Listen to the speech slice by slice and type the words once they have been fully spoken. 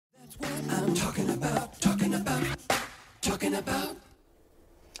Talking about.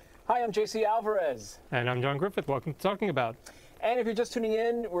 Hi, I'm JC Alvarez. And I'm John Griffith. Welcome to Talking About. And if you're just tuning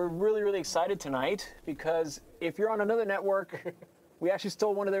in, we're really excited tonight because if you're on another network, we actually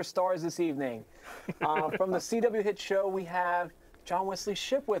stole one of their stars this evening. From the CW hit show, we have John Wesley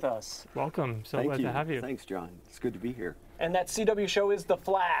Shipp with us. Welcome. So glad to have you. Thanks, John. It's good to be here. And that CW show is The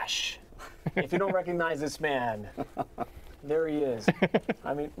Flash. If you don't recognize this man, there he is.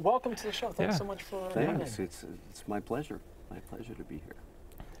 I mean, welcome to the show. Thanks so much for coming. Thanks. It's my pleasure. My pleasure to be here.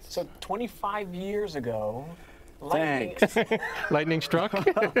 So 25 years ago, Lightning struck?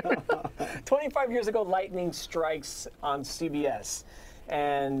 25 years ago, lightning strikes on CBS.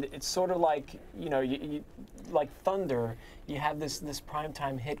 And it's sort of like, you know, like thunder, you have this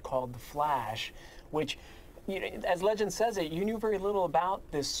primetime hit called The Flash, which, you know, as legend says it, you knew very little about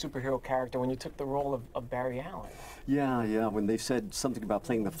this superhero character when you took the role of Barry Allen. Yeah. When they said something about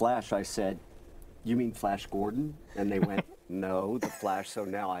playing the Flash, I said, "You mean Flash Gordon?" And they went, "No, the Flash." So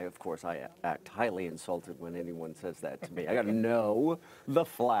now I act highly insulted when anyone says that to me. I got to know the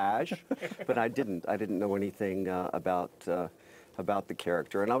Flash, but I didn't know anything about the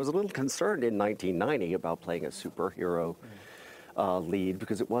character, and I was a little concerned in 1990 about playing a superhero lead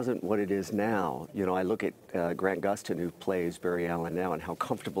because it wasn't what it is now. You know, I look at Grant Gustin, who plays Barry Allen now, and how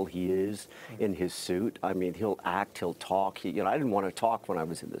comfortable he is in his suit. I mean, he'll act, he'll talk. I didn't want to talk when I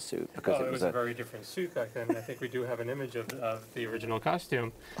was in the suit because it was a very different suit back then. I think we do have an image of the original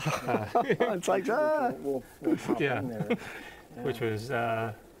costume. It's like We'll pop in there. Which was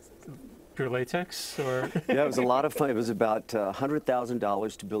pure latex, or yeah, it was a lot of fun. It was about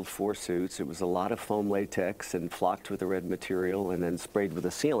 $100,000 to build 4 suits. It was a lot of foam latex and flocked with a red material and then sprayed with a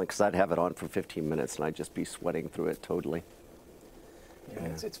sealant because I'd have it on for 15 minutes and I'd just be sweating through it totally. Yeah.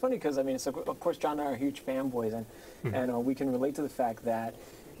 It's funny because, I mean, of course, John and I are huge fanboys, and we can relate to the fact that,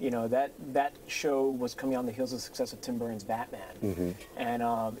 you know, that show was coming on the heels of the success of Tim Burton's Batman. And,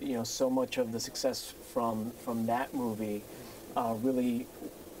 you know, so much of the success from that movie really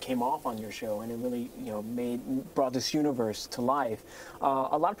came off on your show, and it really, you know, brought this universe to life.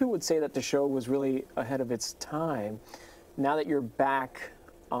 A lot of people would say that the show was really ahead of its time. Now that you're back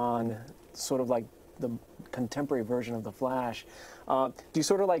on sort of like the contemporary version of The Flash, do you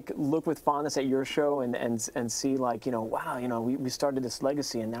sort of like look with fondness at your show and see like, you know, wow, you know, we started this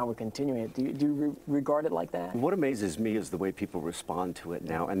legacy and now we're continuing it. Do you regard it like that? What amazes me is the way people respond to it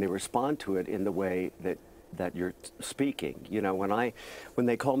now, and they respond to it in the way that you're speaking. You know, when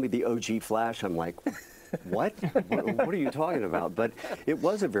they call me the OG Flash, I'm like, what? What are you talking about? But it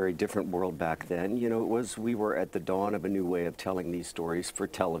was a very different world back then. You know, we were at the dawn of a new way of telling these stories for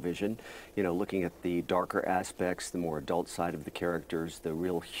television, you know, looking at the darker aspects, the more adult side of the characters, the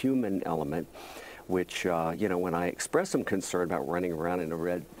real human element, which, you know, when I expressed some concern about running around in a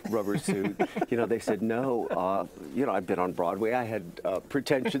red rubber suit, you know, they said, no, you know, I've been on Broadway. I had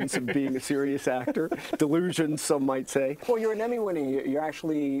pretensions of being a serious actor, delusions, some might say. Well, you're an Emmy-winning, you're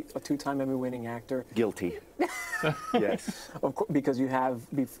actually a 2-time Emmy-winning actor. Guilty. Yes. Of course, because you have,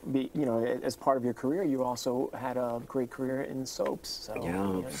 you know, as part of your career, you also had a great career in soaps. So, yeah, you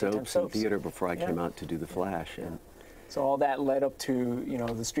know, soaps and theater before I came out to do The Flash. And so all that led up to, you know,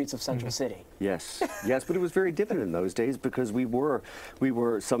 the streets of Central City. Yes, yes, but it was very different in those days because we were,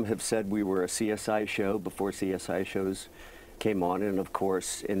 some have said we were a CSI show before CSI shows came on, and of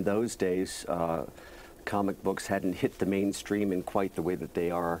course, in those days, comic books hadn't hit the mainstream in quite the way that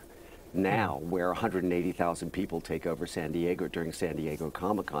they are now, where 180,000 people take over San Diego during San Diego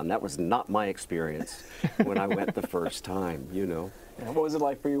Comic-Con. That was not my experience when I went the first time, you know. Yeah, what was it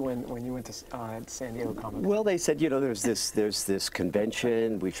like for you when you went to San Diego Comic-Con? Well, they said, you know, there's this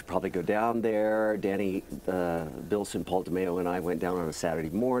convention. We should probably go down there. Danny Bilson, Paul DeMeo, and I went down on a Saturday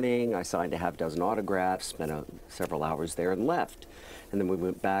morning. I signed a half-dozen autographs, spent several hours there, and left. And then we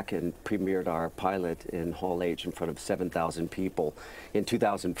went back and premiered our pilot in Hall H in front of 7,000 people in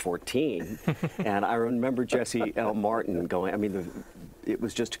 2014. And I remember Jesse L. Martin going, I mean, it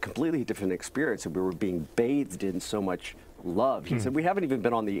was just a completely different experience, and we were being bathed in so much love. He said, we haven't even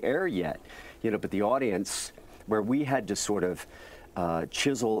been on the air yet, you know, but the audience, where we had to sort of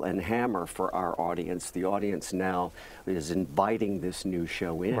chisel and hammer for our audience, the audience now is inviting this new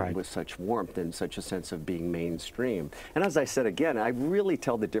show in with such warmth and such a sense of being mainstream. And as I said again, I really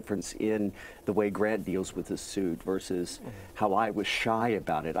tell the difference in the way Grant deals with his suit versus how I was shy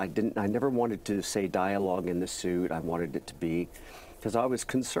about it. I never wanted to say dialogue in the suit. I wanted it to be, because I was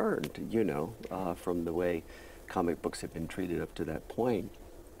concerned, you know, from the way comic books have been treated up to that point.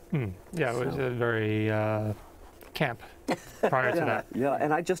 Yeah, it was a very camp prior to that. Yeah,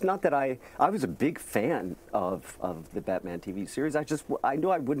 and not that I was a big fan of the Batman TV series. I knew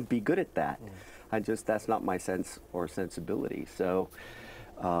I wouldn't be good at that. That's not my sense or sensibility. So,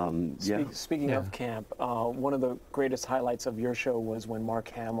 Speaking of camp, one of the greatest highlights of your show was when Mark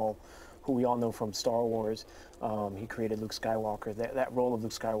Hamill, who we all know from Star Wars, he created Luke Skywalker. That role of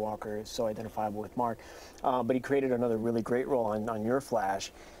Luke Skywalker is so identifiable with Mark. But he created another really great role on your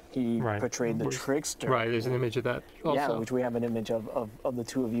Flash. He portrayed the trickster. Right, there's an image of that also. Yeah, which we have an image of the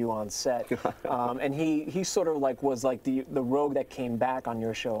two of you on set. And he sort of like was like the rogue that came back on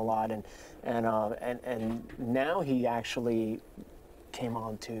your show a lot, and now he actually came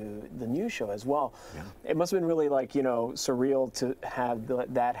on to the new show as well. Yeah. It must have been really like, surreal to have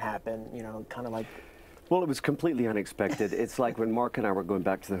that happen, kind of like. Well, it was completely unexpected. It's like when Mark and I were going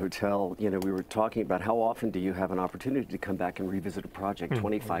back to the hotel, we were talking about how often do you have an opportunity to come back and revisit a project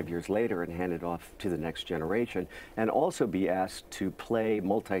 25 years later and hand it off to the next generation, and also be asked to play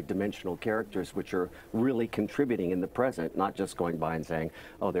multi-dimensional characters which are really contributing in the present, not just going by and saying,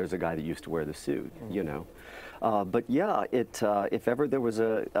 oh, there's a guy that used to wear the suit, But yeah, if ever there was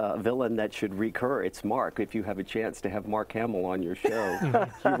a villain that should recur, it's Mark. If you have a chance to have Mark Hamill on your show,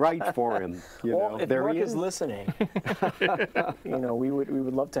 you write for him. Well, if Mark is listening, we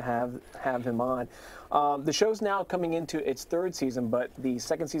would love to have him on. The show's now coming into its third season, but the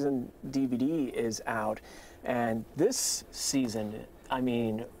second season DVD is out, and this season, I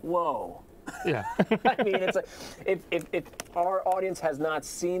mean, whoa. Yeah. I mean, it's like, if our audience has not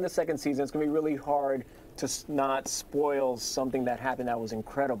seen the second season, it's going to be really hard to not spoil something that happened that was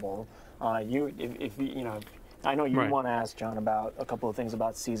incredible. I know you want to ask John about a couple of things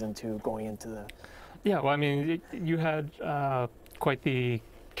about season 2 going into the. Yeah, well, I mean, you had quite the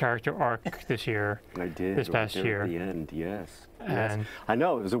character arc this year. I did. This past year. At the end, yes. And I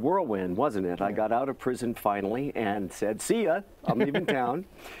know, it was a whirlwind, wasn't it? Yeah. I got out of prison finally and said, see ya, I'm leaving town.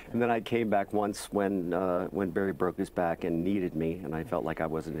 And then I came back once when Barry broke his back and needed me, and I felt like I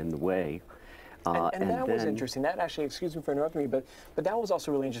wasn't in the way. And that was interesting. That actually, excuse me for interrupting me, but that was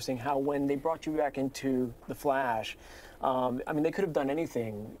also really interesting how when they brought you back into The Flash, I mean, they could have done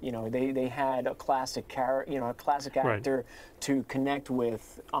anything. They had a classic actor to connect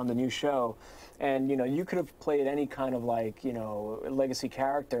with on the new show. And, you could have played any kind of legacy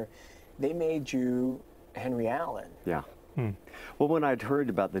character. They made you Henry Allen. Yeah. Well, when I'd heard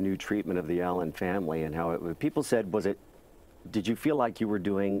about the new treatment of the Allen family and how people said, did you feel like you were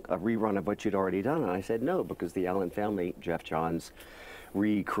doing a rerun of what you'd already done? And I said no, because the Allen family, Jeff Johns'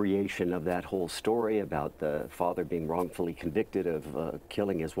 recreation of that whole story about the father being wrongfully convicted of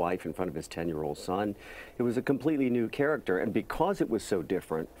killing his wife in front of his 10-year-old son, it was a completely new character. And because it was so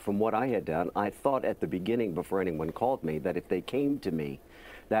different from what I had done, I thought at the beginning, before anyone called me, that if they came to me,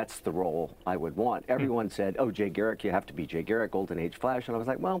 that's the role I would want. Everyone said, oh, Jay Garrick, you have to be Jay Garrick, Golden Age Flash. And I was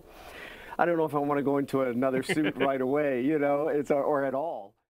like, well, I don't know if I want to go into another suit right away, or at all.